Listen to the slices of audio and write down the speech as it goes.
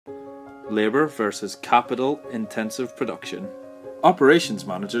labour versus capital-intensive production. Operations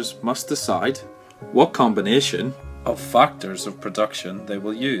managers must decide what combination of factors of production they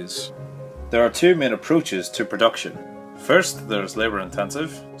will use. There are two main approaches to production. First, there's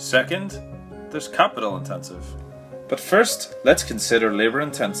labour-intensive. Second, there's capital-intensive. But first, let's consider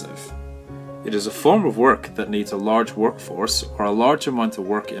labour-intensive. It is a form of work that needs a large workforce or a large amount of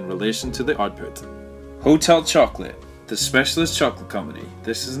work in relation to the output. Hotel Chocolate, the specialist chocolate company.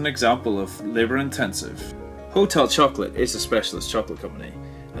 This is an example of labour-intensive. Hotel Chocolate is a specialist chocolate company,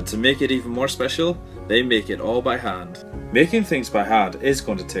 and to make it even more special, they make it all by hand. Making things by hand is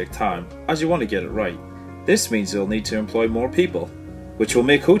going to take time, as you want to get it right. This means you'll need to employ more people, which will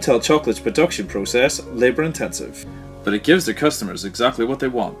make Hotel Chocolate's production process labour-intensive. But it gives the customers exactly what they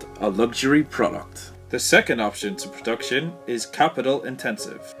want, a luxury product. The second option to production is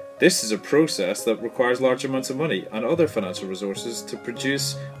capital-intensive. This is a process that requires large amounts of money and other financial resources to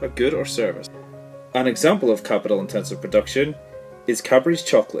produce a good or service. An example of capital-intensive production is Cadbury's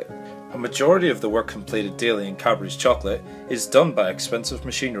chocolate. A majority of the work completed daily in Cadbury's chocolate is done by expensive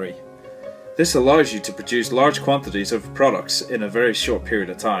machinery. This allows you to produce large quantities of products in a very short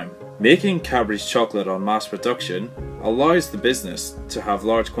period of time. Making Cadbury's chocolate on mass production allows the business to have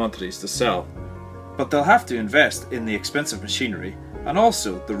large quantities to sell. But they'll have to invest in the expensive machinery and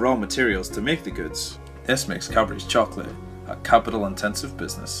also the raw materials to make the goods. This makes Cadbury's chocolate a capital-intensive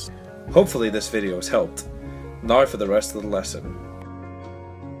business. Hopefully this video has helped. Now for the rest of the lesson.